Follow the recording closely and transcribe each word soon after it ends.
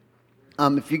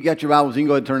If you got your Bibles, you can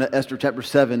go ahead and turn to Esther chapter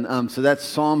 7. So that's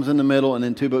Psalms in the middle, and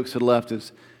then 2 books to the left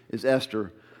is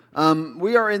Esther.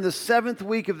 We are in the 7th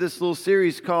week of this little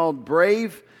series called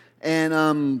Brave.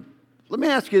 And let me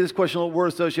ask you this question, a little word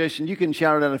association. You can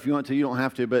shout it out if you want to. You don't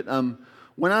have to. But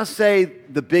when I say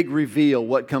the big reveal,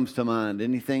 what comes to mind?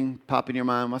 Anything pop in your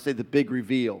mind when I say the big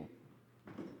reveal?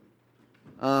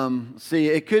 See,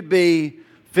 it could be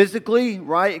physically,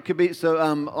 right? It could be, so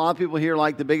a lot of people here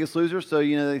like The Biggest Loser, so,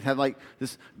 they have like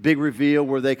this big reveal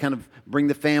where they kind of bring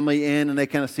the family in and they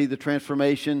kind of see the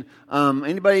transformation.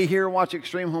 Anybody here watch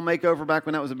Extreme Home Makeover back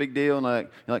when that was a big deal? And you're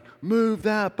like, move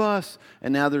that bus.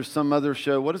 And now there's some other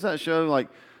show. What is that show? Like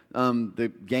the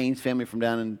Gaines family from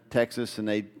down in Texas, and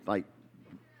they like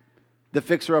The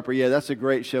Fixer Upper. Yeah, that's a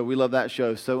great show. We love that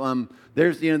show. So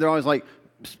there's, they're always like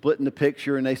splitting the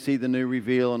picture and they see the new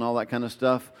reveal and all that kind of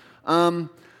stuff.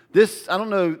 This, I don't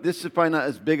know, this is probably not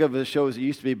as big of a show as it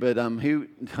used to be, but you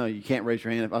can't raise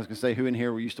your hand. If I was going to say, who in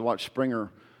here used to watch Springer?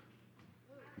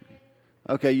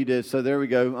 Okay, you did. So there we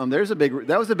go. That was a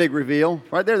big reveal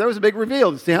right there. That was a big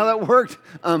reveal. See how that worked?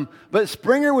 But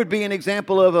Springer would be an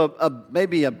example of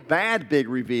maybe a bad big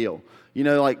reveal.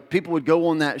 Like people would go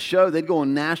on that show, they'd go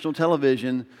on national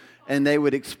television, and they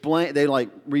would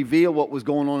reveal what was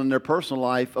going on in their personal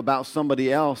life about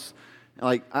somebody else.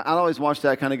 Like, I'd always watch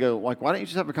that, kind of go, like, why don't you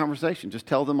just have a conversation? Just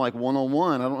tell them, like,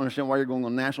 one-on-one. I don't understand why you're going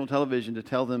on national television to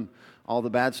tell them all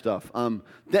the bad stuff.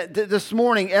 This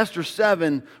morning, Esther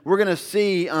 7, we're going to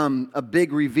see a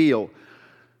big reveal.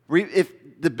 If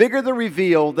the bigger the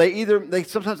reveal, they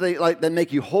sometimes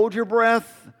make you hold your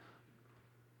breath,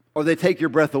 or they take your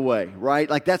breath away,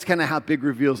 right? Like, that's kind of how big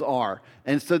reveals are.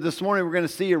 And so this morning, we're going to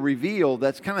see a reveal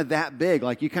that's kind of that big.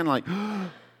 Like, you kind of like,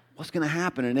 what's going to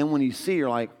happen? And then when you see, you're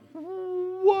like,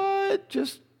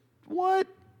 what?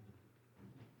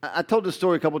 I told this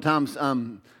story a couple of times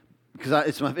because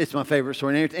it's my favorite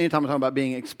story. And anytime I'm talking about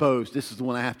being exposed, this is the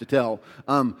one I have to tell.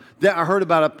 I heard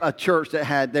about a church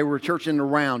they were churching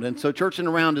around. And so churching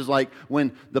around is like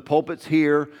when the pulpit's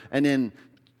here and then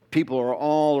people are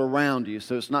all around you.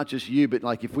 So it's not just you, but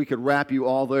like if we could wrap you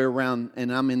all the way around and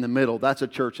I'm in the middle, that's a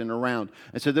church and around.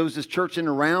 And so there was this church in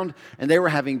around, and they were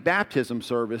having baptism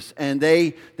service, and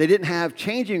they didn't have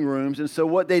changing rooms. And so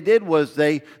what they did was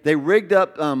they rigged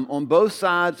up on both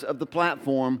sides of the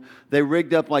platform, they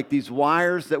rigged up like these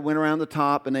wires that went around the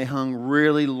top, and they hung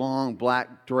really long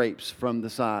black drapes from the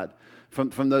side.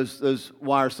 From those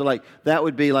wires. So like that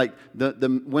would be like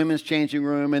the women's changing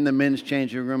room and the men's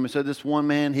changing room. And so this one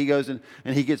man, he goes in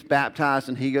and he gets baptized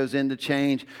and he goes in to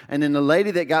change. And then the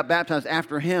lady that got baptized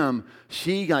after him,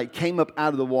 she like came up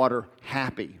out of the water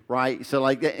happy, right? So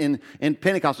like in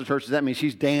Pentecostal churches, that means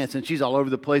she's dancing, she's all over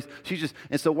the place.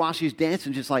 And so while she's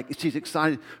dancing, just like she's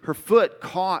excited, her foot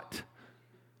caught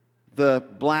the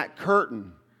black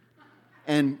curtain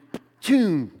and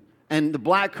choom. And the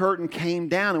black curtain came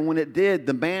down, and when it did,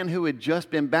 the man who had just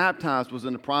been baptized was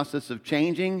in the process of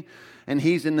changing, and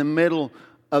he's in the middle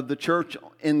of the church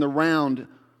in the round,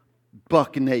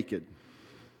 buck naked.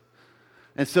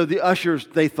 And so the ushers,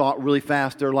 they thought really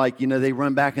fast. They're like, they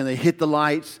run back and they hit the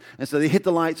lights. And so they hit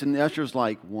the lights, and the usher's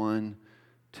like, 1,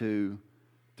 2,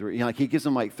 3. Like he gives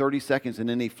them like 30 seconds, and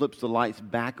then he flips the lights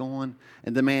back on.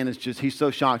 And the man he's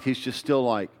so shocked, he's just still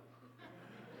like,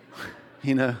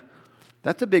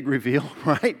 That's a big reveal,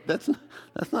 right? That's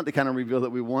not the kind of reveal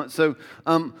that we want. So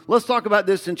let's talk about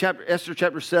this in Esther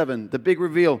chapter 7, the big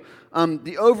reveal.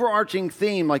 The overarching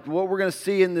theme, like what we're going to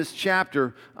see in this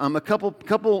chapter, a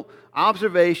couple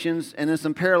observations and then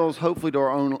some parallels hopefully to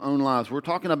our own lives. We're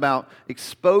talking about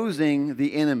exposing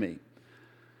the enemy.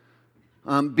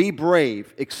 Be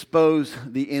brave, expose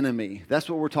the enemy. That's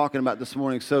what we're talking about this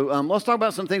morning. So let's talk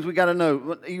about some things we got to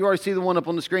know. You already see the one up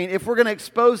on the screen. If we're going to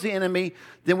expose the enemy,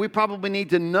 then we probably need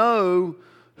to know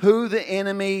who the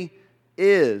enemy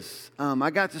is. I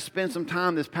got to spend some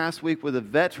time this past week with a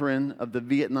veteran of the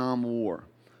Vietnam War.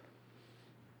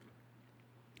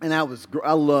 And I've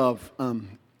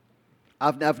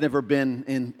never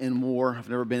been in war. I've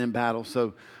never been in battle.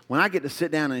 So when I get to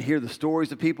sit down and hear the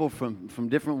stories of people from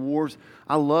different wars,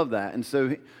 I love that. And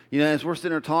so, as we're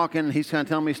sitting there talking, and he's kind of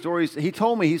telling me stories, he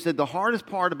told me, he said, the hardest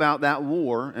part about that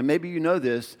war, and maybe you know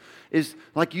this, is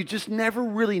like you just never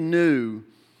really knew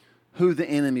who the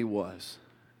enemy was.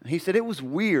 He said it was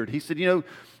weird. He said,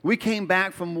 we came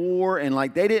back from war and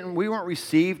like we weren't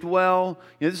received well.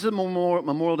 This is a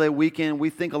Memorial Day weekend. We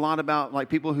think a lot about like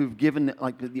people who've given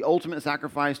like the ultimate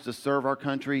sacrifice to serve our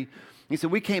country. He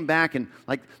said, we came back and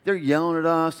like they're yelling at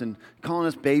us and calling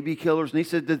us baby killers. And he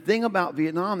said, the thing about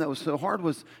Vietnam that was so hard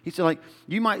was, he said, like,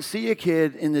 you might see a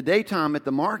kid in the daytime at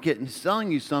the market and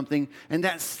selling you something, and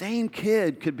that same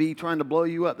kid could be trying to blow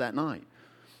you up that night.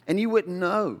 And you wouldn't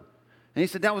know. And he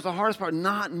said that was the hardest part,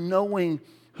 not knowing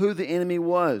who the enemy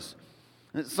was.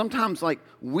 And sometimes, like,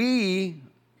 we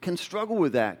can struggle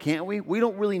with that, can't we? We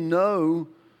don't really know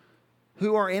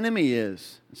who our enemy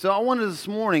is. So I wanted this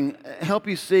morning help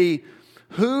you see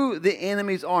who the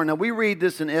enemies are. Now, we read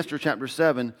this in Esther chapter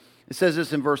 7. It says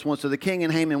this in verse 1. So the king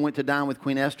and Haman went to dine with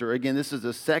Queen Esther. Again, this is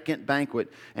the second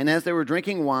banquet. And as they were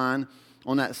drinking wine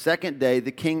on that second day,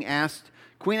 the king asked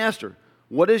Queen Esther,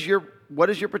 What is your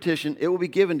petition? It will be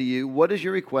given to you. What is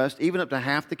your request? Even up to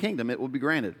half the kingdom, it will be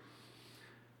granted.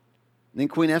 Then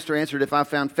Queen Esther answered, If I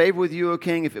found favor with you, O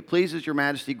king, if it pleases your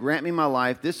majesty, grant me my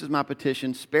life. This is my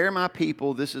petition. Spare my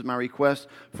people. This is my request.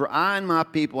 For I and my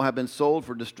people have been sold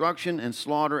for destruction and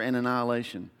slaughter and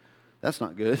annihilation. That's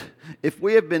not good. If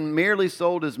we had been merely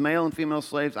sold as male and female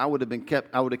slaves, I would have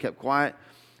kept quiet,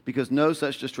 because no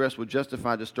such distress would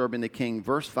justify disturbing the king.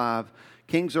 Verse 5,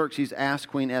 King Xerxes asked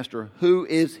Queen Esther, Who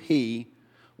is he?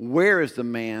 Where is the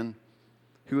man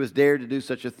who has dared to do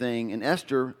such a thing? And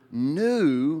Esther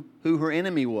knew who her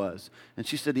enemy was. And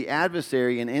she said, the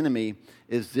adversary and enemy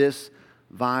is this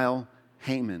vile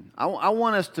Haman. I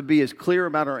want us to be as clear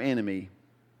about our enemy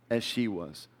as she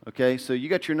was. Okay, so you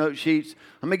got your note sheets.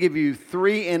 I'm going to give you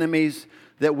 3 enemies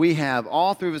that we have.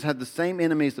 All 3 of us have the same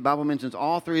enemies. The Bible mentions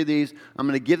all 3 of these. I'm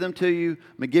going to give them to you.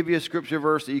 I'm going to give you a scripture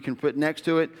verse that you can put next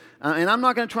to it. And I'm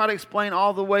not going to try to explain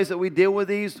all the ways that we deal with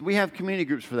these. We have community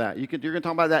groups for that. You're going to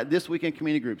talk about that this week in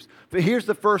community groups. But here's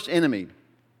the first enemy.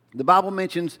 The Bible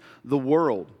mentions the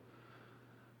world.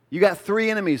 You got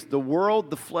 3 enemies: the world,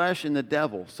 the flesh, and the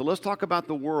devil. So let's talk about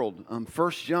the world.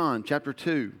 1 John chapter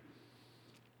 2.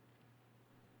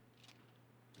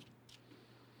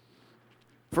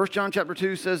 1 John chapter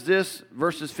 2 says this,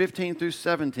 verses 15 through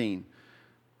 17.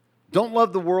 Don't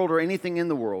love the world or anything in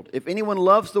the world. If anyone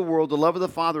loves the world, the love of the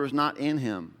Father is not in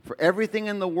him. For everything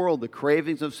in the world, the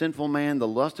cravings of sinful man, the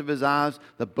lust of his eyes,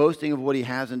 the boasting of what he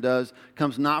has and does,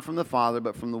 comes not from the Father,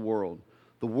 but from the world.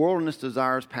 The world and its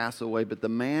desires pass away, but the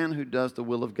man who does the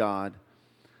will of God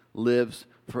lives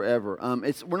forever.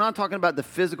 We're not talking about the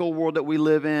physical world that we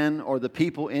live in or the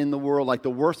people in the world. Like, the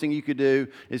worst thing you could do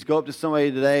is go up to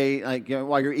somebody today, like,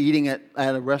 while you're eating at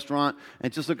a restaurant,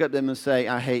 and just look at them and say,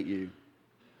 I hate you.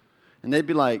 And they'd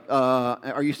be like,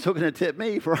 are you still going to tip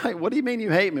me? Right? What do you mean you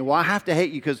hate me? Well, I have to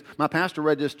hate you because my pastor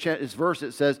read this verse.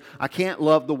 It says, I can't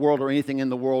love the world or anything in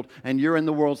the world, and you're in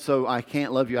the world, so I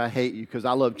can't love you. I hate you because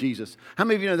I love Jesus. How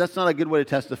many of you know that's not a good way to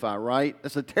testify, right?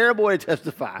 That's a terrible way to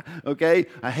testify, okay?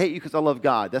 I hate you because I love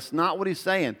God. That's not what he's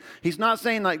saying. He's not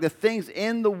saying like the things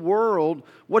in the world.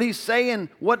 What he's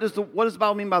saying, what does the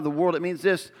Bible mean by the world? It means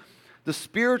this: the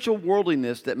spiritual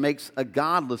worldliness that makes a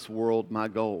godless world my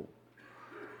goal.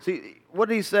 See, what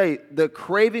did he say? The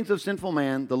cravings of sinful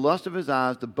man, the lust of his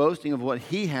eyes, the boasting of what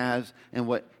he has and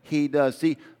what he does.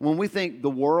 See, when we think the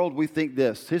world, we think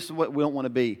this. This is what we don't want to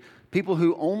be. People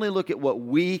who only look at what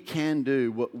we can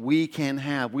do, what we can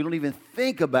have. We don't even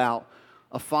think about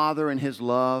a father and his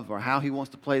love or how he wants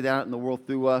to play that out in the world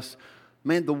through us.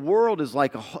 Man, the world is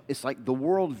like it's like the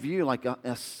world view, like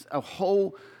a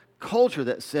whole culture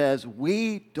that says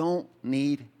we don't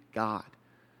need God.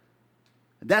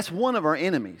 That's one of our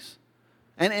enemies.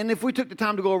 And if we took the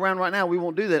time to go around right now, we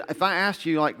won't do that. If I asked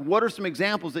you, like, what are some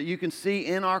examples that you can see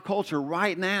in our culture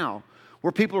right now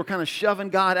where people are kind of shoving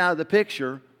God out of the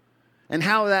picture, and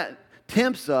how that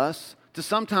tempts us to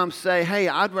sometimes say, hey,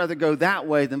 I'd rather go that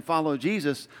way than follow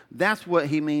Jesus. That's what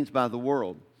he means by the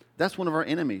world. That's one of our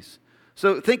enemies.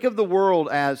 So think of the world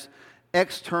as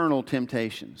external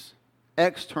temptations.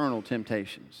 External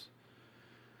temptations.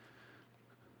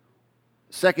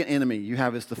 Second enemy you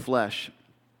have is the flesh.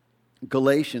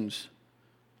 Galatians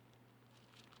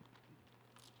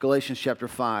chapter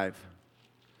 5.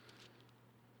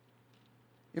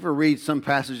 You ever read some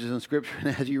passages in Scripture, and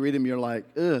as you read them, you're like,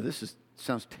 ugh,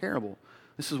 sounds terrible.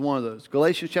 This is one of those.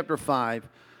 Galatians chapter 5,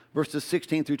 verses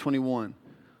 16 through 21.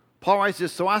 Paul writes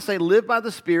this, so I say, live by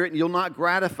the Spirit, and you'll not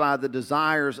gratify the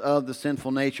desires of the sinful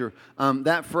nature.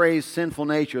 That phrase, sinful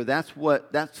nature, that's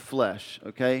flesh,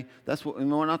 okay? That's what,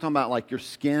 and we're not talking about like your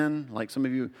skin, like some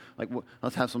of you, like,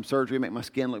 let's have some surgery, make my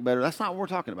skin look better. That's not what we're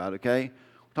talking about, okay?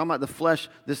 Talking about the flesh,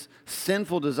 this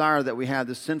sinful desire that we have,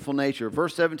 this sinful nature.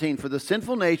 Verse 17, for the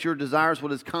sinful nature desires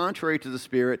what is contrary to the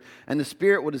Spirit, and the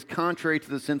Spirit what is contrary to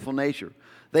the sinful nature.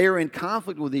 They are in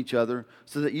conflict with each other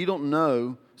so that you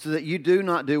do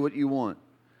not do what you want.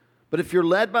 But if you're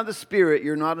led by the Spirit,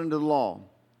 you're not under the law.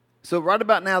 So right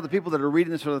about now, the people that are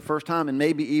reading this for the first time, and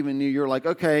maybe even you're like,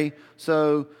 okay,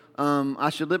 so I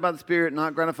should live by the Spirit,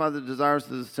 not gratify the desires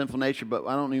of the sinful nature, but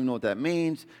I don't even know what that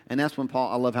means. And that's when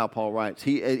I love how Paul writes.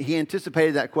 He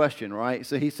anticipated that question, right?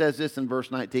 So he says this in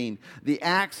verse 19. The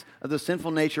acts of the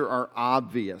sinful nature are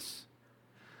obvious.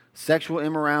 Sexual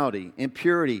immorality,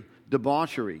 impurity,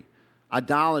 debauchery,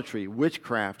 idolatry,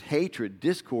 witchcraft, hatred,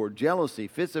 discord, jealousy,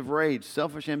 fits of rage,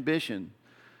 selfish ambition,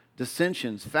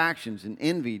 dissensions, factions, and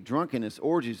envy, drunkenness,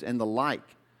 orgies, and the like.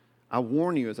 I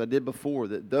warn you, as I did before,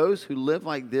 that those who live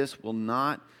like this will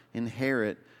not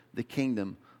inherit the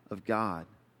kingdom of God.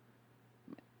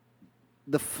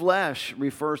 The flesh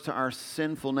refers to our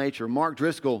sinful nature. Mark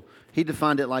Driscoll, he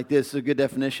defined it like this. It's a good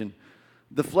definition.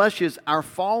 The flesh is our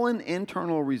fallen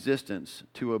internal resistance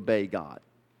to obey God.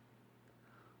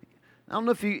 I don't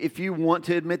know if you want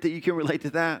to admit that you can relate to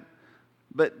that,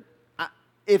 but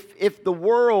if the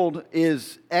world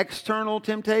is external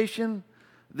temptation,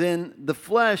 then the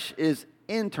flesh is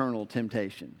internal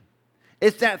temptation.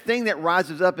 It's that thing that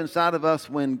rises up inside of us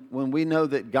when we know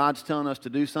that God's telling us to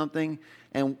do something,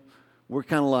 and we're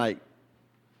kind of like,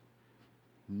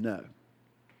 no.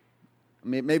 I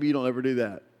mean, maybe you don't ever do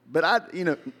that. But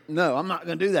no, I'm not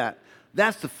going to do that.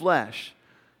 That's the flesh.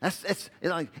 It's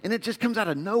like, and it just comes out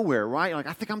of nowhere, right? Like,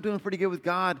 I think I'm doing pretty good with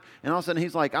God, and all of a sudden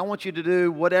He's like, I want you to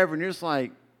do whatever, and you're just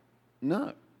like,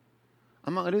 no,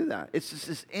 I'm not going to do that. It's just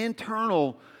this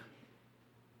internal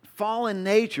fallen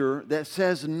nature that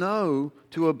says no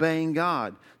to obeying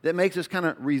God, that makes us kind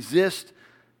of resist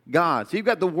God. So you've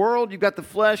got the world, you've got the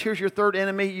flesh. Here's your third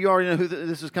enemy. You already know who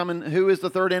this is coming. Who is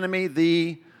the third enemy?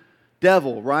 The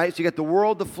devil, right? So you got the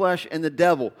world, the flesh, and the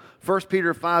devil. 1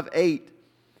 Peter 5:8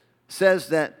 says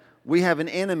that we have an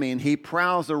enemy, and he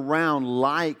prowls around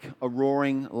like a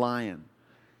roaring lion,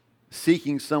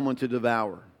 seeking someone to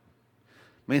devour.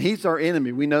 I mean, he's our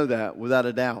enemy. We know that without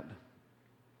a doubt.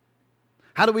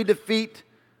 How do we defeat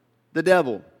the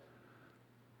devil?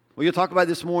 Well, you'll talk about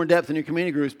this more in depth in your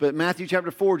community groups, but Matthew chapter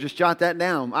 4, just jot that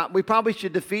down. We probably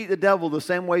should defeat the devil the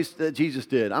same ways that Jesus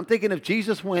did. I'm thinking if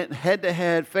Jesus went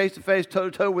head-to-head, face-to-face,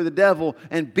 toe-to-toe with the devil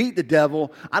and beat the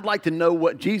devil, I'd like to know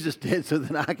what Jesus did so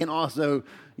that I can also,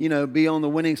 be on the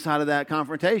winning side of that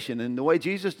confrontation. And the way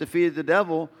Jesus defeated the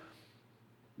devil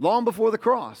long before the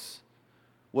cross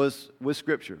was with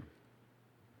Scripture.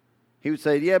 He would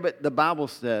say, yeah, but the Bible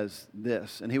says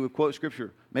this. And he would quote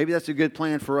Scripture. Maybe that's a good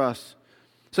plan for us.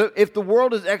 So if the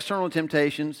world is external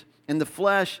temptations and the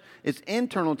flesh is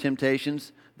internal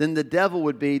temptations, then the devil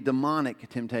would be demonic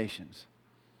temptations.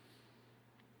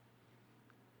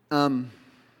 Let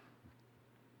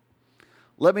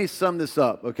me sum this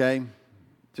up, okay?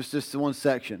 Just one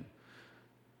section.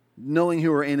 Knowing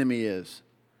who our enemy is.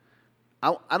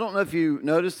 I don't know if you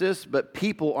noticed this, but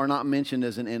people are not mentioned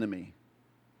as an enemy.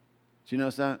 Did you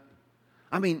notice that?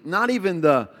 I mean, not even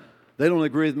they don't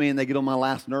agree with me and they get on my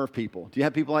last nerve people. Do you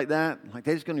have people like that? Like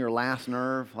they just get on your last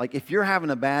nerve? Like if you're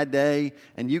having a bad day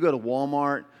and you go to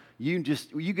Walmart, you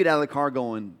get out of the car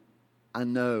going, I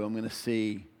know I'm going to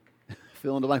see,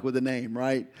 fill in the blank with a name,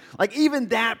 right? Like even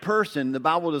that person, the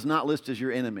Bible does not list as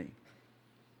your enemy.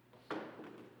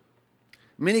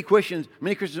 Many Christians,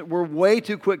 we're way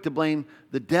too quick to blame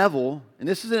the devil. And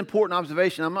this is an important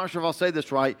observation. I'm not sure if I'll say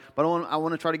this right, but I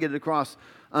want to try to get it across.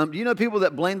 Do you know people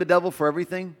that blame the devil for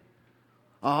everything?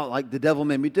 Oh, like the devil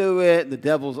made me do it. The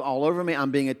devil's all over me.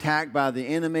 I'm being attacked by the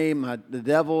enemy. The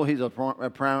devil, he's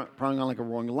prowling on like a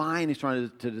roaring lion. He's trying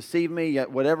to deceive me,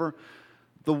 yet whatever.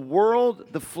 The world,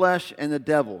 the flesh, and the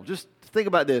devil. Just think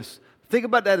about this. Think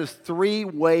about that as three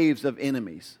waves of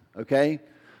enemies, okay?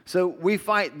 So we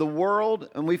fight the world,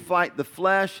 and we fight the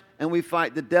flesh, and we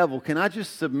fight the devil. Can I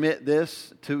just submit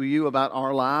this to you about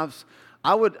our lives?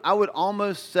 I would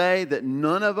almost say that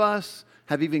none of us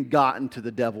have even gotten to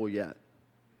the devil yet.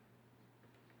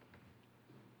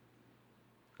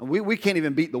 And we can't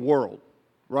even beat the world,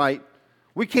 right?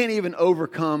 We can't even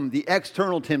overcome the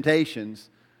external temptations,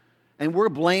 and we're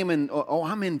blaming,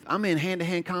 I'm in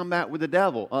hand-to-hand combat with the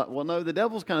devil. Well, no, the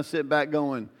devil's kind of sitting back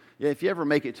going, yeah, if you ever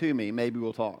make it to me, maybe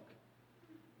we'll talk.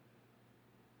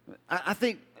 I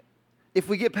think if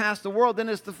we get past the world, then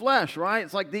it's the flesh, right?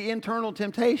 It's like the internal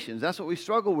temptations. That's what we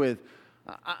struggle with.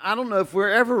 I don't know if we're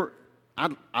ever,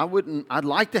 I'd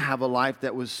like to have a life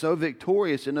that was so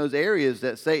victorious in those areas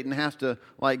that Satan has to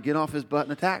like get off his butt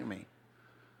and attack me.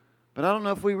 But I don't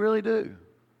know if we really do.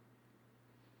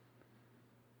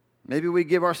 Maybe we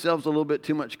give ourselves a little bit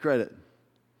too much credit.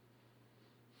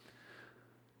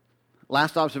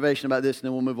 Last observation about this, and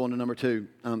then we'll move on to number 2.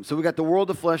 So we got the world,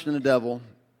 the flesh, and the devil.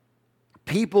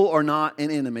 People are not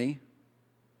an enemy.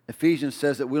 Ephesians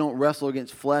says that we don't wrestle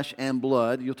against flesh and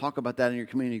blood. You'll talk about that in your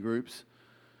community groups.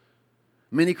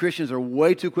 Many Christians are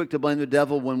way too quick to blame the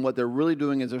devil when what they're really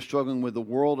doing is they're struggling with the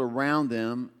world around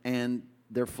them and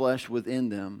their flesh within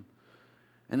them.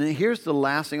 And then here's the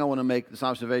last thing I want to make this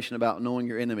observation about knowing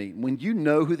your enemy. When you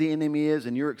know who the enemy is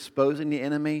and you're exposing the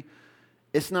enemy,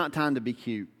 it's not time to be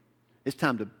cute. It's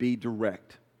time to be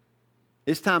direct.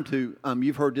 It's time to,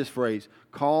 you've heard this phrase,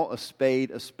 call a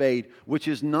spade, which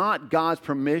is not God's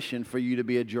permission for you to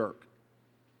be a jerk.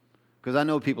 Because I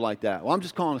know people like that. Well, I'm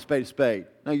just calling a spade.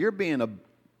 No, you're being a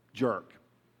jerk,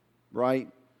 right?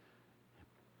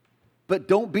 But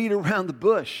don't beat around the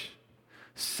bush.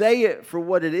 Say it for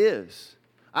what it is.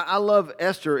 I love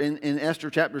Esther in Esther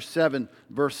chapter 7,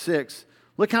 verse 6.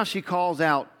 Look how she calls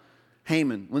out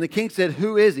Haman. When the king said,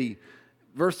 "Who is he?"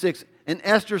 Verse 6, and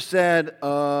Esther said,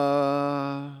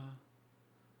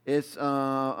 it's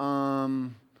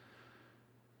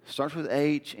starts with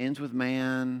H, ends with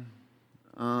man.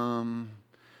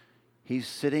 He's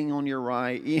sitting on your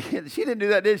right. She didn't do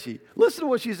that, did she? Listen to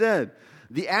what she said.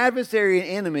 The adversary and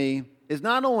enemy is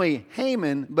not only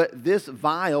Haman, but this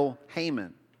vile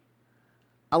Haman.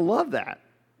 I love that.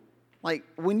 Like,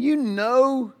 when you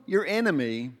know your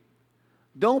enemy,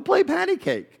 don't play patty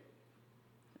cake.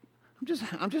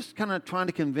 I'm just kind of trying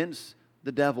to convince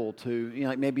the devil to,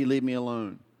 like maybe leave me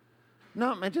alone.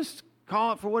 No, man, just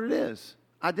call it for what it is.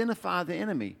 Identify the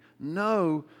enemy.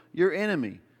 Know your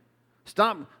enemy.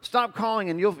 Stop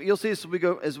calling, and you'll see this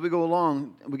as we go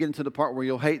along. We get into the part where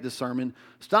you'll hate the sermon.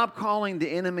 Stop calling the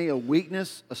enemy a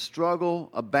weakness, a struggle,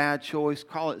 a bad choice.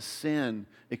 Call it sin.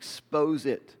 Expose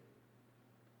it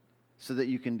so that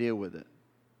you can deal with it.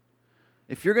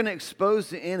 If you're going to expose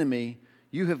the enemy,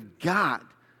 you have got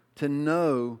to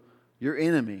know your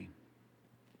enemy.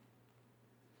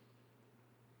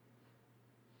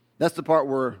 That's the part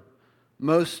where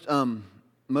most right-wing,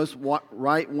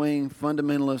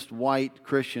 fundamentalist, white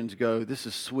Christians go, this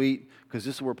is sweet, because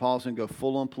this is where Paul's going to go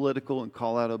full on political and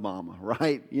call out Obama,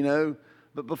 right? You know?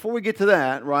 But before we get to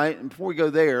that, right, and before we go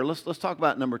there, let's talk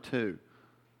about number 2.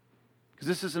 Because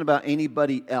this isn't about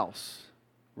anybody else,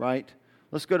 right?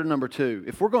 Let's go to number 2.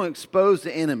 If we're going to expose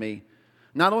the enemy,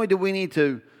 not only do we need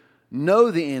to know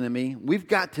the enemy, we've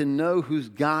got to know who's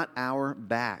got our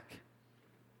back.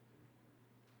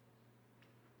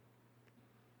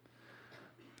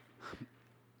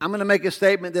 I'm going to make a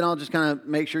statement, then I'll just kind of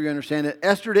make sure you understand it.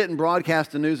 Esther didn't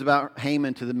broadcast the news about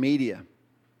Haman to the media.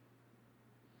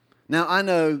 Now,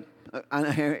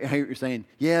 I hear what you're saying.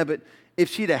 Yeah, but if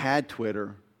she'd have had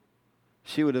Twitter,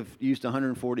 she would have used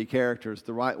 140 characters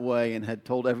the right way and had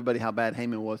told everybody how bad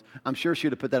Haman was. I'm sure she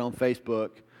would have put that on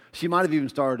Facebook. She might have even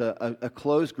started a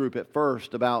closed group at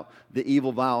first about the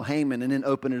evil, vile Haman and then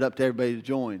opened it up to everybody to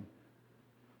join.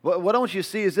 What I want you to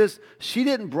see is this. She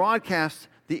didn't broadcast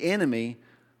the enemy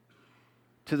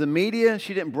to the media.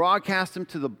 She didn't broadcast him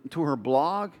to her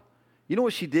blog. You know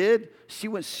what she did? She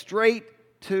went straight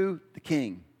to the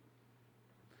king.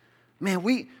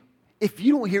 Man, if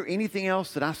you don't hear anything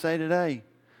else that I say today,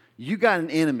 you got an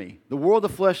enemy, the world, the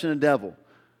flesh, and the devil.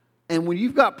 And when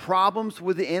you've got problems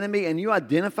with the enemy and you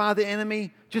identify the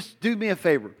enemy, just do me a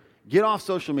favor. Get off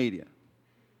social media.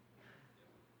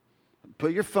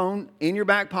 Put your phone in your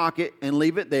back pocket and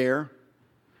leave it there.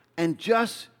 And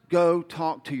just go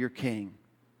talk to your king.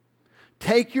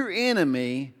 Take your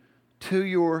enemy to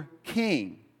your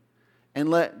king. And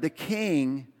let the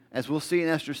king, as we'll see in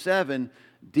Esther 7,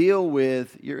 deal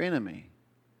with your enemy.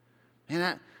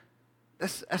 And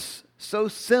that's so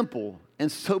simple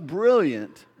and so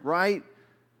brilliant, right?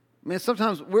 I mean,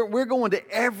 sometimes we're going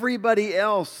to everybody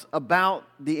else about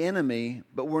the enemy,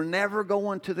 but we're never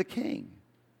going to the king.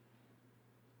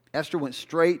 Esther went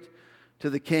straight to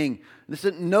the king.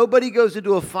 Listen, nobody goes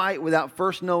into a fight without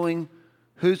first knowing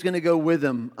who's going to go with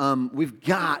them. We've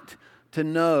got to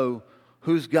know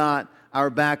who's got our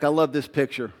back. I love this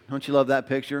picture. Don't you love that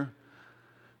picture?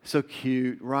 So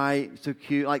cute, right? So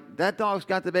cute. Like, that dog's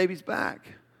got the baby's back.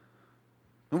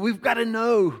 And we've got to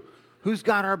know who's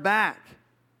got our back.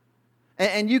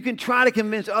 And you can try to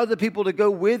convince other people to go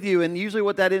with you. And usually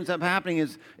what that ends up happening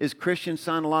is Christians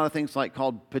sign a lot of things like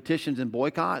called petitions and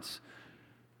boycotts.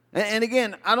 And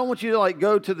again, I don't want you to like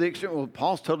go to the extreme. Well,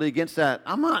 Paul's totally against that.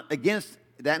 I'm not against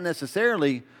that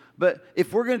necessarily. But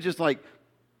if we're going to just like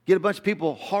get a bunch of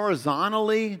people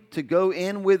horizontally to go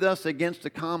in with us against a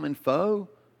common foe,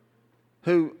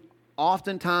 who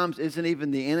oftentimes isn't even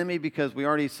the enemy, because we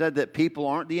already said that people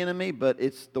aren't the enemy, but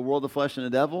it's the world, the flesh, and the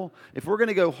devil. If we're going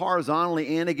to go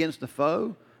horizontally in against the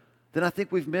foe, then I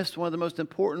think we've missed one of the most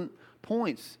important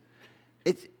points.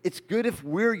 It's good if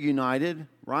we're united,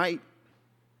 right?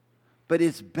 But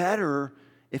it's better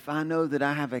if I know that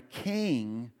I have a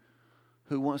king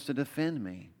who wants to defend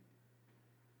me.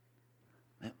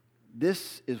 Now,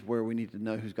 this is where we need to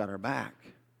know who's got our back.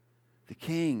 The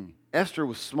king. Esther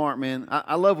was smart, man.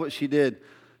 I love what she did.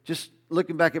 Just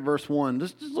looking back at verse 1,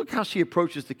 just look how she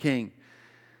approaches the king.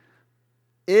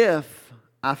 If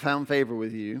I found favor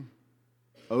with you,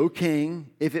 O king,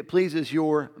 if it pleases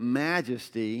your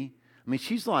majesty. I mean,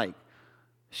 she's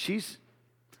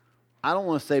I don't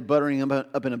want to say buttering him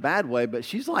up in a bad way, but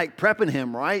she's like prepping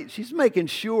him, right? She's making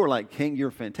sure, like, king,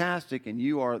 you're fantastic, and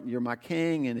you're my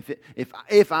king, and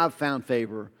if I've found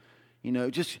favor,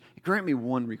 just grant me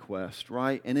one request,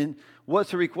 right? And then what's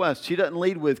her request? She doesn't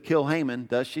lead with kill Haman,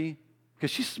 does she?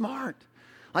 Because she's smart.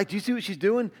 Like, do you see what she's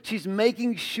doing? She's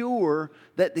making sure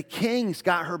that the king's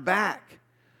got her back.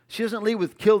 She doesn't lead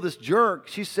with kill this jerk.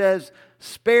 She says,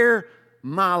 spare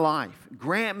my life.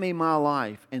 Grant me my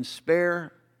life and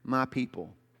spare my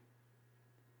people.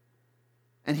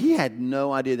 And he had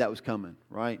no idea that was coming,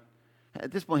 right?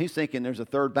 At this point, he's thinking there's a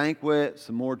third banquet,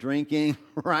 some more drinking,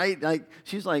 right? Like,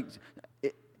 she's like,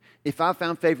 if I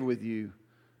found favor with you,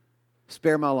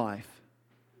 spare my life,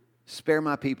 spare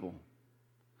my people.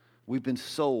 We've been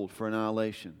sold for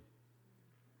annihilation.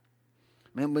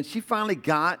 Man, when she finally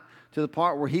got to the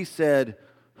part where he said,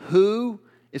 who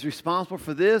is responsible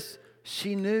for this?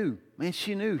 She knew. Man,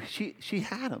 she knew. She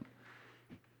had him.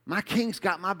 My king's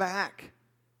got my back.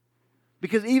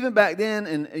 Because even back then,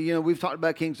 and we've talked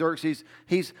about King Xerxes,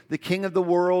 he's the king of the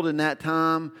world in that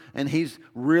time, and he's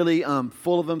really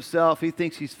full of himself. He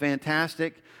thinks he's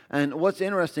fantastic. And what's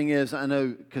interesting is, I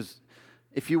know, because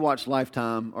if you watch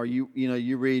Lifetime or you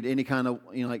read any kind of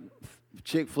like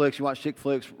chick flicks, you watch chick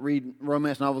flicks, read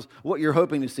romance novels, what you're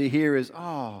hoping to see here is,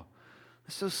 oh,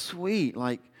 that's so sweet.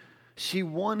 Like, she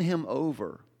won him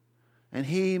over, and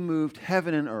he moved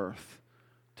heaven and earth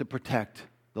to protect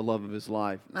the love of his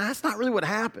life. Now, that's not really what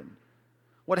happened.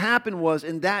 What happened was,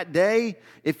 in that day,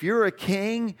 if you're a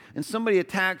king and somebody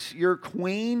attacks your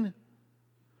queen,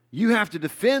 you have to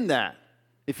defend that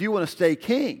if you want to stay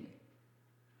king.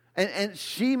 And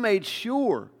she made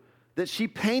sure that she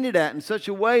painted that in such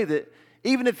a way that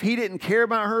even if he didn't care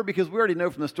about her, because we already know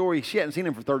from the story she hadn't seen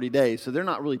him for 30 days, so they're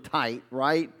not really tight,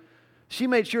 right? She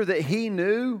made sure that he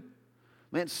knew,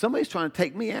 man, somebody's trying to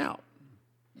take me out.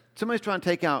 Somebody's trying to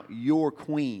take out your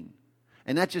queen.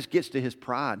 And that just gets to his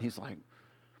pride. And he's like,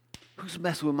 who's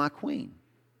messing with my queen?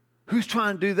 Who's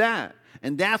trying to do that?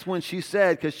 And that's when she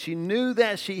said, because she knew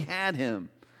that she had him,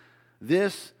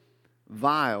 this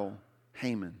vile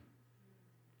Haman.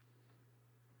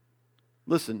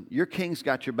 Listen, your king's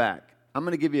got your back. I'm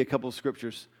going to give you a couple of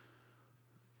scriptures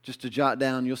just to jot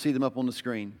down. You'll see them up on the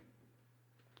screen.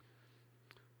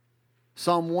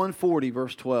 Psalm 140,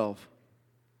 verse 12.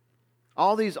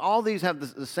 All these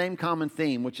have the same common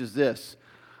theme, which is this.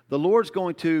 The Lord's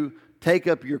going to take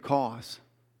up your cause.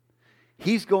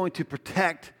 He's going to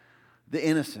protect the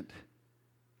innocent.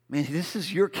 Man, this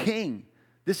is your king.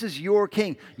 This is your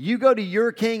king. You go to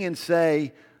your king and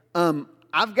say,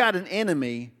 I've got an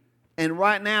enemy, and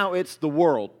right now it's the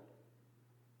world.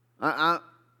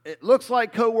 It looks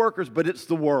like co-workers, but it's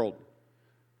the world.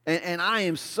 And I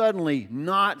am suddenly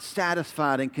not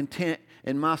satisfied and content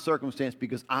in my circumstance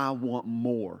because I want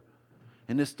more.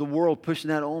 And it's the world pushing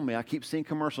that on me. I keep seeing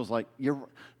commercials like,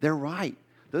 they're right.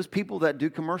 Those people that do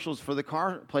commercials for the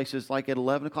car places like at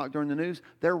 11 o'clock during the news,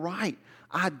 they're right.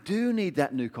 I do need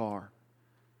that new car.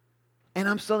 And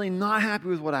I'm suddenly not happy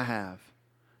with what I have.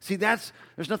 See, there's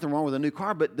nothing wrong with a new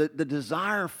car, but the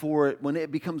desire for it, when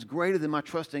it becomes greater than my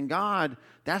trust in God,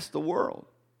 that's the world.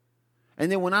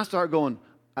 And then when I start going,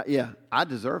 I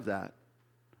deserve that.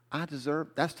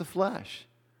 That's the flesh,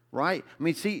 right? I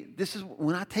mean, see, this is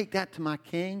when I take that to my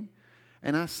king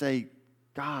and I say,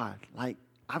 God, like,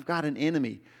 I've got an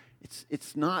enemy.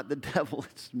 It's not the devil,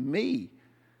 it's me.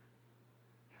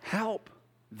 Help.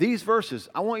 These verses,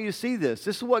 I want you to see this.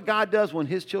 This is what God does when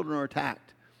his children are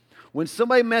attacked. When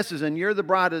somebody messes, and you're the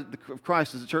bride of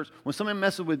Christ as the church, when somebody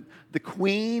messes with the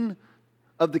queen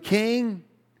of the king,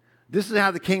 this is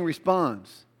how the king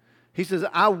responds. He says,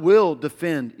 I will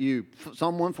defend you.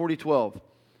 Psalm 140, 12.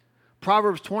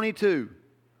 Proverbs 22,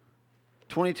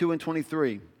 22 and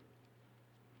 23.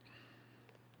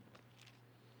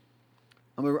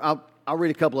 I'll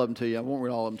read a couple of them to you. I won't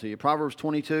read all of them to you. Proverbs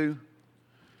 22,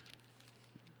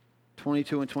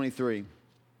 22 and 23.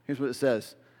 Here's what it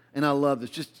says. And I love this.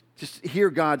 Just hear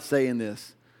God saying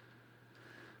this.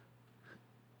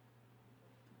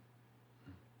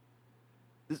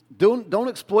 Don't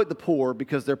exploit the poor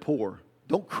because they're poor.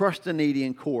 Don't crush the needy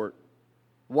in court.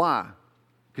 Why?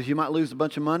 Because you might lose a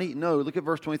bunch of money? No, look at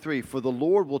verse 23. For the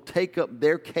Lord will take up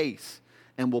their case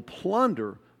and will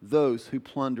plunder those who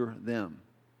plunder them.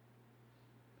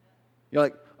 You're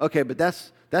like, okay, but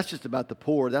that's just about the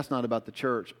poor. That's not about the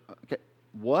church. Okay,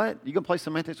 what? You going to play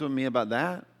semantics with me about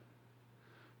that?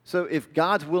 So if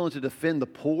God's willing to defend the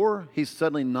poor, he's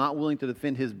suddenly not willing to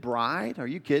defend his bride? Are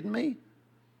you kidding me?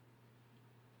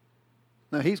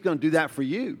 No, he's going to do that for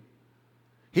you.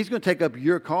 He's going to take up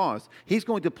your cause. He's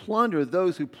going to plunder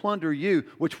those who plunder you,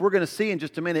 which we're going to see in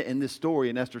just a minute in this story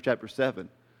in Esther chapter 7.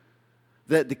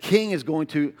 That the king is going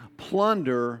to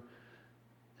plunder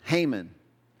Haman,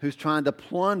 who's trying to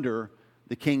plunder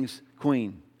the king's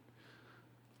queen.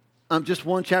 Just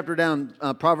one chapter down,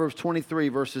 Proverbs 23,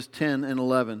 verses 10 and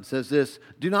 11 says this: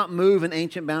 Do not move an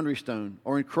ancient boundary stone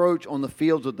or encroach on the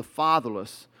fields of the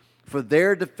fatherless, for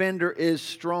their defender is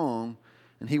strong,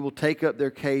 and he will take up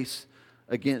their case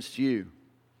against you.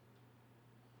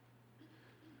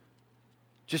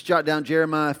 Just jot down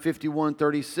Jeremiah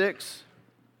 51:36.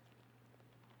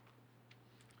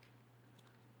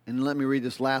 And let me read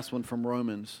this last one from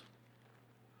Romans.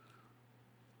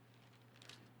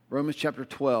 Romans chapter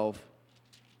 12,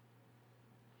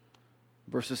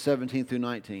 verses 17 through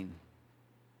 19.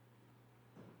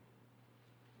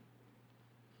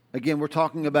 Again, we're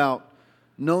talking about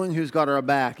knowing who's got our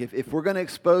back. If we're going to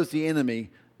expose the enemy,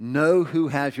 know who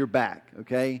has your back,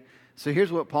 okay? So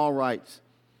here's what Paul writes.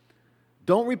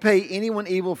 Don't repay anyone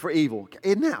evil for evil.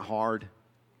 Isn't that hard?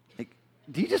 Like,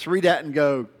 do you just read that and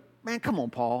go, man, come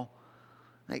on, Paul.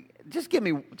 Like, just give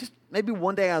me maybe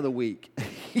one day out of the week.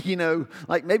 You know,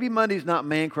 like maybe Monday's not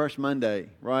Man Crush Monday,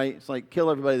 right? It's like kill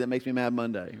everybody that makes me mad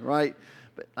Monday, right?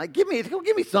 But like give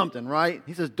me something, right?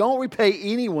 He says, don't repay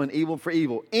anyone evil for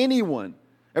evil. Anyone.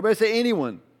 Everybody say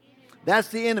anyone. That's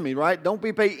the enemy, right? Don't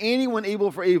repay anyone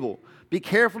evil for evil. Be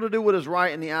careful to do what is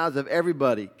right in the eyes of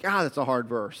everybody. God, that's a hard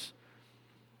verse.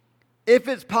 If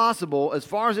it's possible, as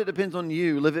far as it depends on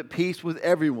you, live at peace with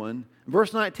everyone.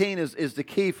 Verse 19 is the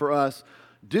key for us.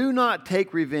 Do not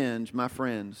take revenge, my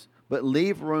friends, but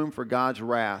leave room for God's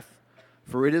wrath.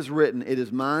 For it is written, it is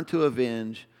mine to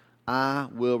avenge, I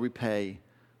will repay,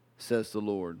 says the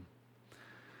Lord.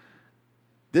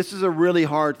 This is a really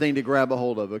hard thing to grab a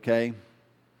hold of, okay?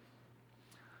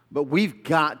 But we've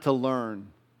got to learn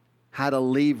how to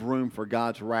leave room for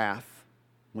God's wrath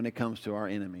when it comes to our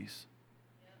enemies.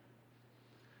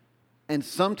 And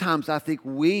sometimes I think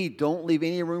we don't leave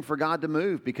any room for God to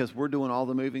move because we're doing all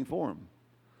the moving for him.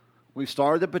 We've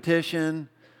started a petition.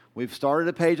 We've started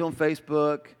a page on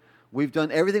Facebook. We've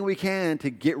done everything we can to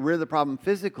get rid of the problem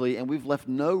physically, and we've left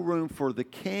no room for the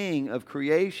King of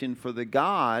creation, for the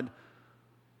God,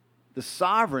 the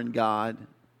sovereign God,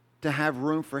 to have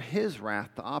room for his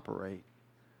wrath to operate.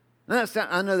 Now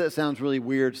I know that sounds really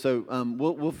weird, so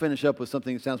we'll finish up with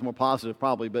something that sounds more positive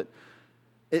probably, but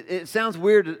it sounds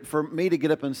weird for me to get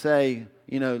up and say,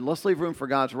 you know, let's leave room for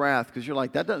God's wrath, because you're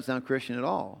like, that doesn't sound Christian at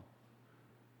all.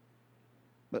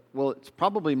 But, well, it's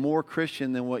probably more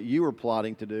Christian than what you were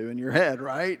plotting to do in your head,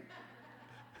 right?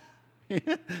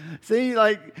 See,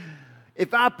 like,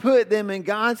 if I put them in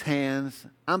God's hands,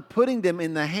 I'm putting them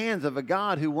in the hands of a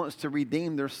God who wants to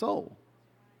redeem their soul,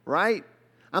 right?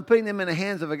 I'm putting them in the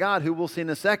hands of a God who, we'll see in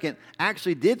a second,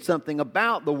 actually did something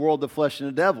about the world, the flesh, and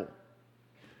the devil.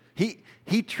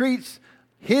 He treats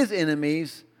his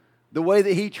enemies the way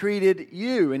that he treated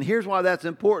you. And here's why that's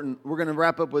important. We're going to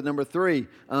wrap up with number 3.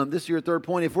 This is your third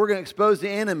point. If we're going to expose the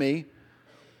enemy,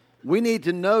 we need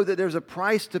to know that there's a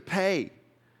price to pay.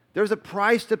 There's a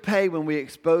price to pay when we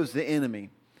expose the enemy.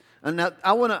 And now,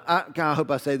 I hope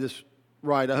I say this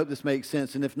right. I hope this makes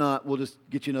sense. And if not, we'll just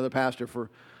get you another pastor for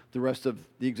the rest of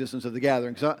the existence of the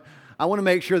gathering. So I want to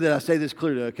make sure that I say this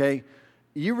clearly, okay?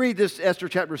 You read this Esther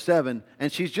chapter 7,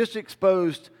 and she's just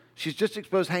exposed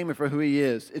Haman for who he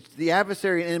is. It's the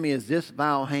adversary and enemy is this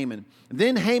vile Haman.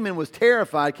 Then Haman was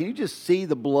terrified. Can you just see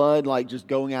the blood like just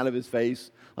going out of his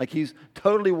face? Like he's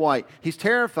totally white. He's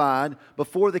terrified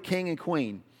before the king and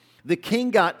queen. The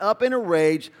king got up in a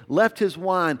rage, left his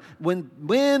wine. When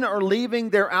men are leaving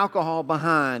their alcohol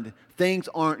behind, things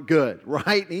aren't good,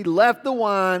 right? He left the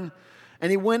wine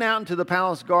and he went out into the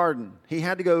palace garden. He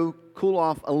had to go cool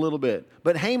off a little bit.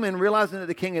 But Haman, realizing that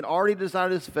the king had already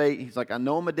decided his fate, he's like, I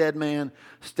know I'm a dead man,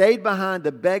 stayed behind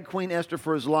to beg Queen Esther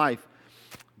for his life.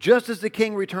 Just as the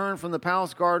king returned from the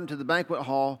palace garden to the banquet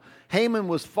hall, Haman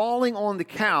was falling on the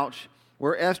couch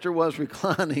where Esther was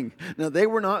reclining. Now, they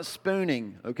were not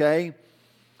spooning, okay?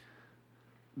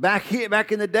 back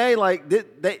in the day, like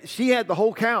she had the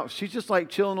whole couch. She's just like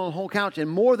chilling on the whole couch. And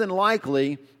more than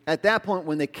likely, at that point,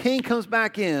 when the king comes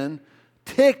back in,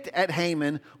 ticked at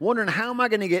Haman, wondering how am I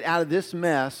going to get out of this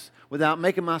mess without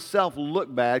making myself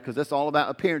look bad, because that's all about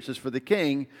appearances for the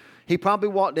king, he probably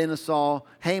walked in and saw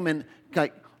Haman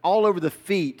like all over the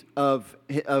feet of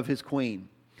his queen,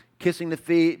 kissing the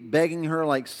feet, begging her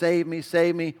like, save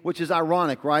me, which is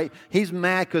ironic, right? He's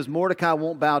mad because Mordecai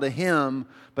won't bow to him,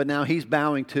 but now he's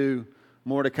bowing to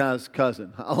Mordecai's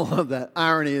cousin. I love that.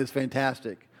 Irony is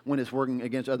fantastic when it's working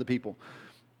against other people.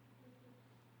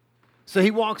 So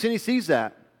he walks in, he sees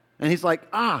that, and he's like,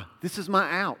 this is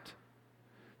my out.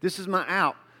 This is my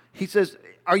out. He says,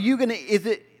 you're going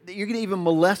to even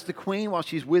molest the queen while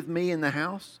she's with me in the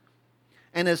house?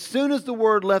 And as soon as the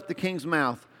word left the king's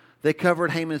mouth, they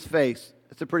covered Haman's face.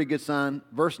 That's a pretty good sign.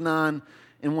 Verse 9,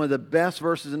 in one of the best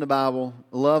verses in the Bible.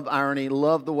 Love irony,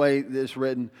 love the way it's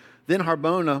written. Then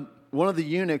Harbona, one of the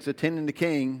eunuchs attending the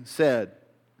king, said,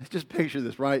 just picture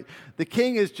this, right? The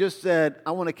king has just said,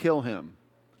 I want to kill him.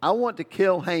 I want to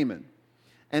kill Haman.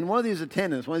 And one of these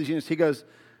attendants, one of these eunuchs, he goes,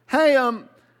 hey,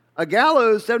 a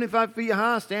gallows 75 feet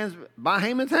high stands by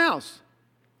Haman's house.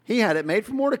 He had it made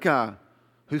for Mordecai,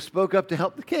 who spoke up to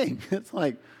help the king. It's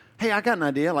like, hey, I got an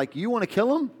idea. Like, you want to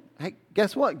kill him? Hey,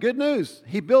 guess what? Good news.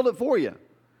 He built it for you.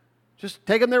 Just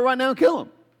take him there right now and kill him.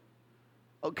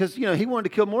 Because, he wanted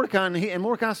to kill Mordecai, and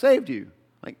Mordecai saved you.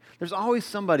 Like, there's always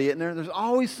somebody in there. There's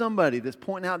always somebody that's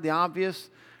pointing out the obvious,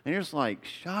 and you're just like,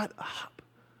 shut up.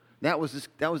 That was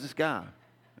this guy,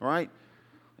 right?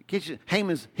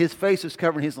 Haman's, his face is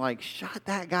covered, and he's like, shut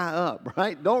that guy up,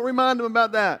 right? Don't remind him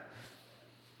about that.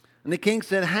 And the king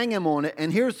said, hang him on it.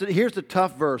 And here's the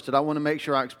tough verse that I want to make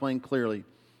sure I explain clearly.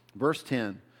 Verse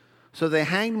 10. So they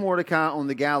hanged Mordecai on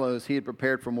the gallows he had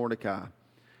prepared for Mordecai.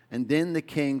 And then the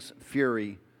king's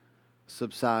fury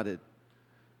subsided.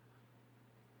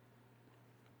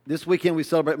 This weekend we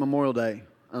celebrate Memorial Day.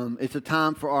 It's a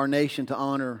time for our nation to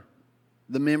honor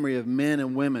the memory of men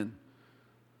and women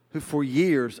who for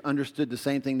years understood the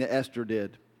same thing that Esther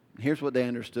did. Here's what they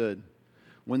understood.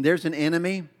 When there's an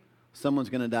enemy, someone's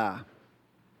going to die.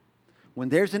 When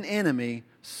there's an enemy,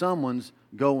 someone's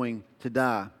going to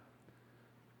die.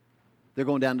 They're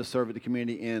going down to serve at the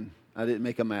community inn. I didn't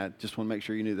make them mad. Just want to make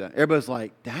sure you knew that. Everybody's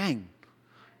like, dang,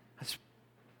 that's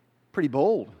pretty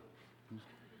bold.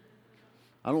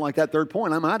 I don't like that third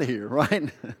point. I'm out of here, right?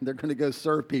 They're going to go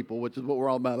serve people, which is what we're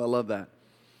all about. I love that.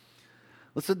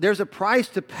 Listen, there's a price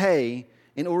to pay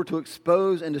in order to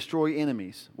expose and destroy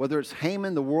enemies. Whether it's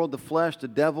Haman, the world, the flesh, the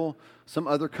devil, some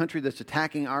other country that's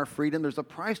attacking our freedom, there's a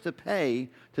price to pay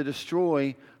to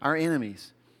destroy our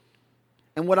enemies.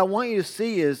 And what I want you to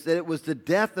see is that it was the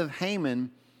death of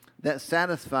Haman that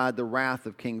satisfied the wrath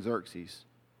of King Xerxes.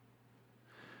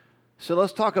 So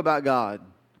let's talk about God.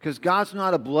 Because God's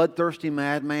not a bloodthirsty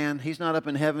madman. He's not up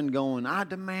in heaven going, I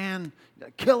demand,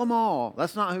 kill them all.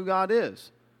 That's not who God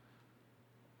is.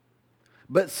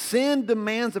 But sin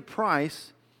demands a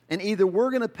price, and either we're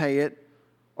going to pay it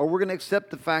or we're going to accept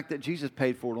the fact that Jesus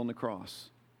paid for it on the cross.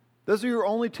 Those are your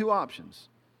only two options.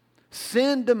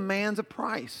 Sin demands a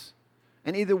price,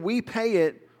 and either we pay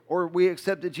it or we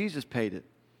accept that Jesus paid it.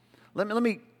 Let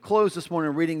me close this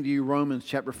morning reading to you Romans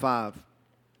chapter 5,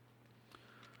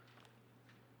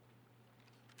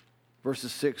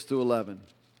 verses 6 through 11.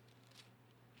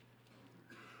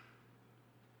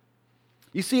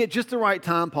 You see, at just the right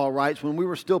time, Paul writes, when we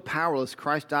were still powerless,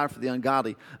 Christ died for the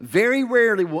ungodly. Very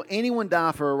rarely will anyone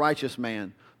die for a righteous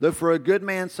man, though for a good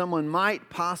man someone might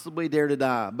possibly dare to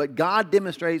die. But God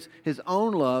demonstrates His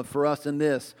own love for us in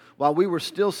this: while we were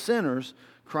still sinners,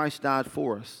 Christ died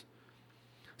for us.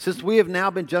 Since we have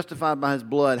now been justified by His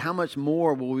blood, how much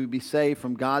more will we be saved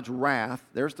from God's wrath?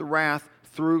 There's the wrath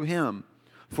through Him.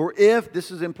 For if, this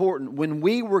is important, when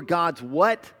we were God's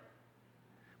what?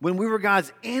 When we were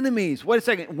God's enemies. Wait a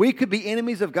second. We could be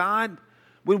enemies of God?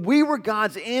 When we were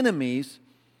God's enemies,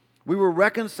 we were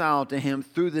reconciled to Him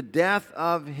through the death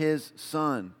of His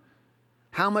Son.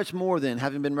 How much more then,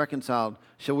 having been reconciled,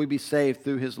 shall we be saved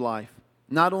through His life?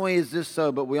 Not only is this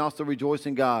so, but we also rejoice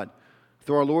in God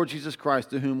through our Lord Jesus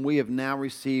Christ, to whom we have now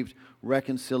received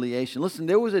reconciliation. Listen,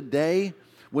 there was a day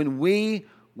when we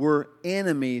were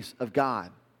enemies of God.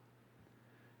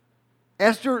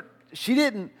 Esther, she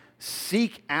didn't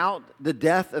seek out the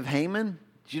death of Haman.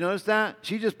 Did you notice that?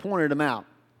 She just pointed him out.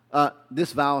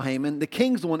 This vile Haman. The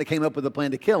king's the one that came up with the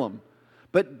plan to kill him.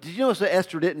 But did you notice what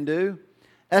Esther didn't do?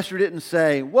 Esther didn't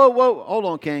say, whoa, hold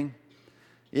on, king.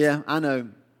 Yeah, I know.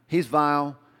 He's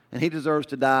vile and he deserves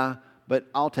to die, but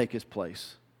I'll take his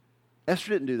place.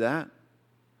 Esther didn't do that.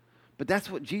 But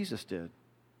that's what Jesus did.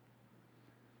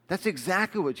 That's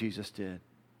exactly what Jesus did.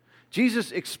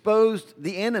 Jesus exposed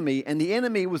the enemy, and the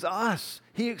enemy was us.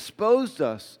 He exposed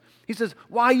us. He says,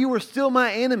 while you were still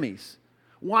my enemies,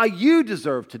 while you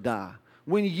deserve to die,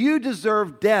 when you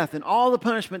deserve death and all the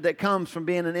punishment that comes from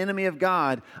being an enemy of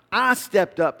God, I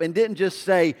stepped up and didn't just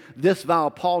say, this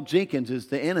vile Paul Jenkins is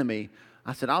the enemy.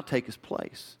 I said, I'll take his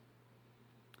place.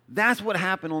 That's what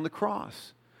happened on the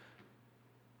cross.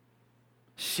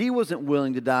 She wasn't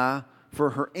willing to die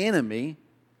for her enemy,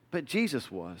 but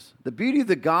Jesus was. The beauty of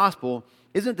the gospel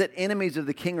isn't that enemies of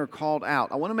the king are called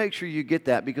out. I want to make sure you get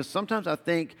that, because sometimes I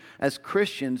think as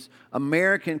Christians,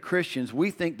 American Christians,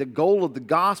 we think the goal of the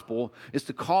gospel is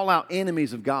to call out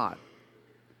enemies of God.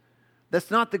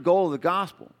 That's not the goal of the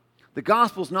gospel. The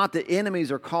gospel is not that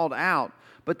enemies are called out,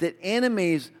 but that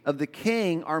enemies of the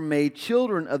king are made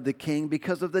children of the king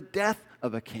because of the death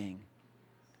of a king.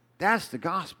 That's the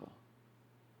gospel.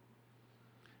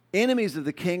 Enemies of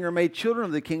the king are made children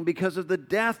of the king because of the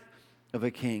death of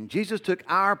a king. Jesus took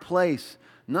our place,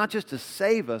 not just to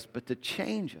save us, but to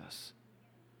change us.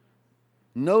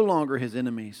 No longer his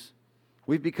enemies.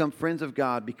 We've become friends of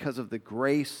God because of the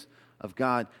grace of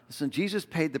God. Listen, Jesus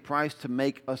paid the price to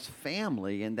make us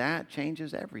family, and that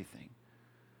changes everything.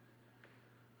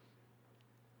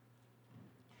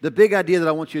 The big idea that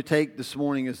I want you to take this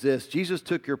morning is this. Jesus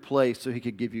took your place so he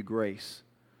could give you grace.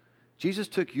 Jesus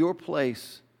took your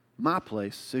place, my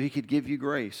place, so he could give you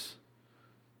grace.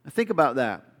 Now think about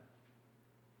that.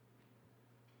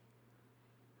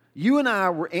 You and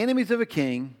I were enemies of a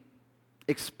king,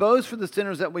 exposed for the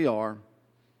sinners that we are,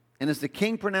 and as the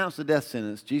king pronounced the death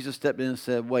sentence, Jesus stepped in and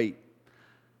said, wait,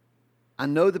 I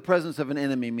know the presence of an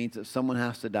enemy means that someone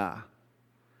has to die,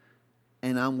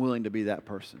 and I'm willing to be that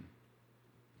person.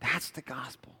 That's the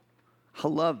gospel. I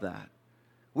love that.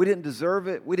 We didn't deserve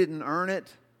it. We didn't earn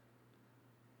it.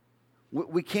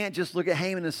 We can't just look at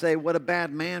Haman and say, what a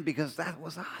bad man, because that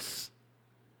was us.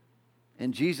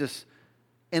 And Jesus,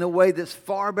 in a way that's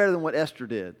far better than what Esther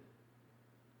did,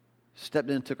 stepped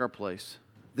in and took our place.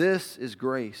 This is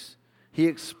grace. He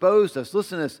exposed us.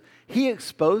 Listen to this. He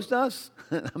exposed us.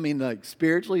 I mean, like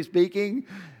spiritually speaking,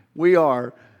 we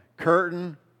are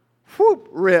curtain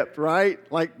ripped, right?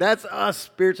 Like that's us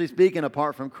spiritually speaking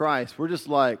apart from Christ. We're just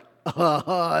like,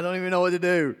 I don't even know what to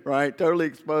do, right? Totally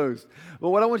exposed. But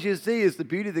what I want you to see is the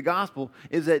beauty of the gospel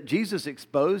is that Jesus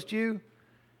exposed you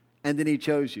and then he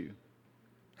chose you.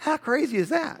 How crazy is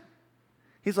that?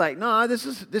 He's like, no, this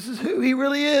is who he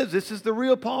really is. This is the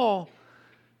real Paul.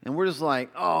 And we're just like,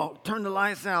 oh, turn the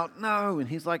lights out. No. And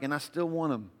he's like, and I still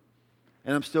want him.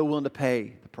 And I'm still willing to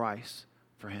pay the price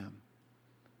for him.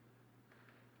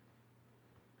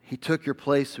 He took your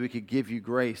place so he could give you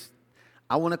grace.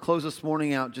 I want to close this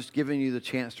morning out just giving you the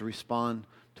chance to respond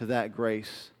to that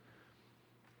grace.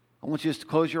 I want you just to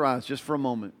close your eyes just for a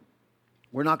moment.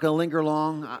 We're not going to linger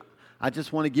long. I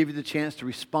just want to give you the chance to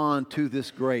respond to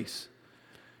this grace.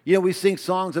 You know, we sing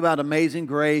songs about amazing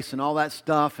grace and all that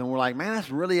stuff, and we're like, man, that's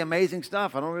really amazing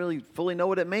stuff. I don't really fully know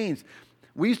what it means.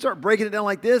 When you start breaking it down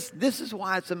like this is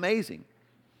why it's amazing.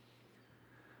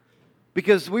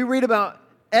 Because we read about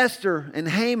Esther and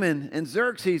Haman and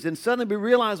Xerxes, and suddenly we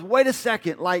realize, wait a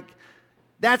second, like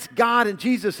that's God and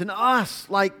Jesus and us.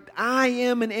 Like I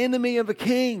am an enemy of a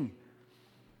king.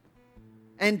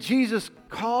 And Jesus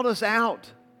called us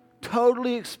out,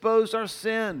 totally exposed our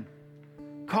sin,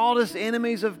 called us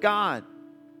enemies of God.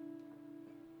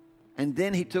 And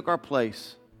then he took our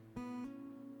place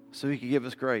so he could give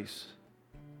us grace.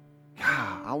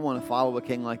 God, I want to follow a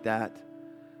king like that.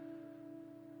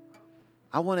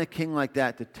 I want a king like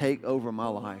that to take over my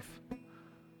life.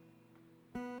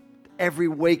 Every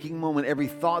waking moment, every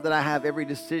thought that I have, every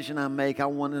decision I make, I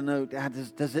want to know,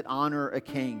 does it honor a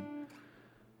king?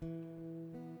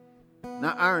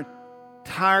 Now, our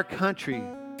entire country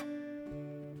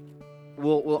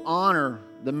will honor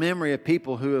the memory of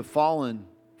people who have fallen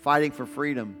fighting for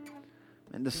freedom.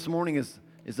 And this morning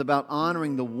is about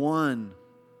honoring the one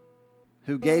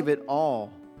who gave it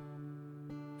all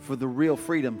for the real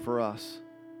freedom for us.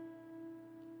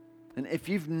 And if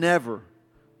you've never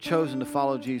chosen to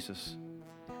follow Jesus,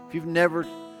 if you've never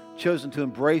chosen to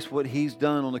embrace what he's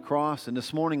done on the cross, and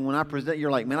this morning when I present,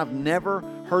 you're like, man, I've never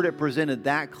heard it presented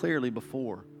that clearly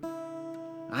before.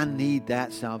 I need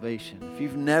that salvation. If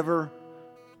you've never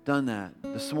done that,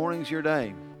 this morning's your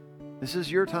day. This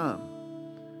is your time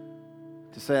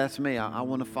to say, that's me. I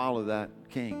want to follow that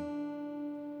king.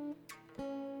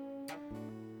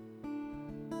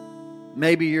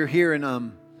 Maybe you're here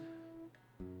and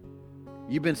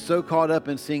you've been so caught up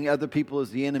in seeing other people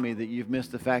as the enemy that you've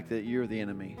missed the fact that you're the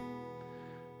enemy.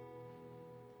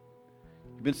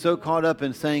 You've been so caught up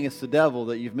in saying it's the devil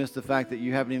that you've missed the fact that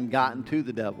you haven't even gotten to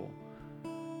the devil.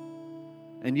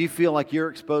 and you feel like you're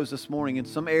exposed this morning in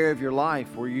some area of your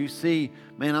life where you see,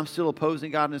 man, I'm still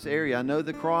opposing God in this area. I know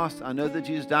the cross. I know that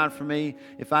Jesus died for me.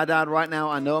 If I died right now,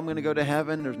 I know I'm going to go to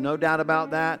heaven. There's no doubt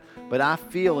about that. But I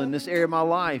feel in this area of my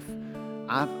life,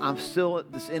 I'm still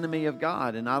this enemy of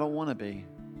God, and I don't want to be.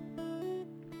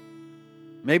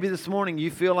 Maybe this morning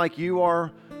you feel like you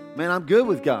are, man, I'm good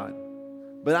with God.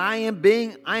 But I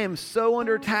am so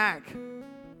under attack.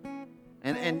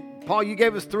 And Paul, you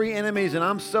gave us 3 enemies, and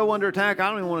I'm so under attack, I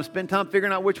don't even want to spend time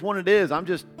figuring out which one it is. I'm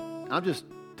just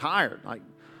tired. Like,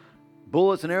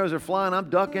 bullets and arrows are flying. I'm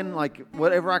ducking, like,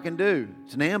 whatever I can do.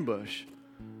 It's an ambush.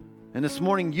 And this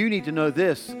morning, you need to know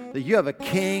this, that you have a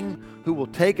king who will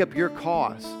take up your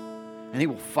cause, and he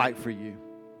will fight for you.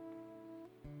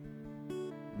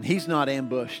 And he's not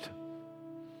ambushed.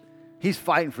 He's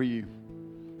fighting for you.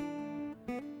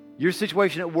 Your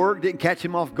situation at work didn't catch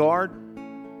him off guard.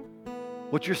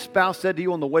 What your spouse said to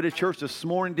you on the way to church this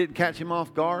morning didn't catch him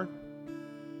off guard.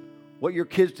 What your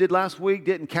kids did last week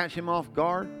didn't catch him off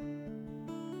guard.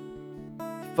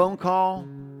 Phone call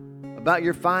about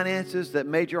your finances that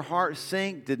made your heart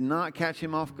sink did not catch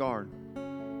him off guard.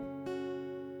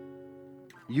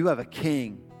 You have a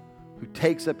king who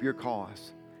takes up your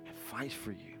cause and fights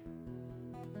for you.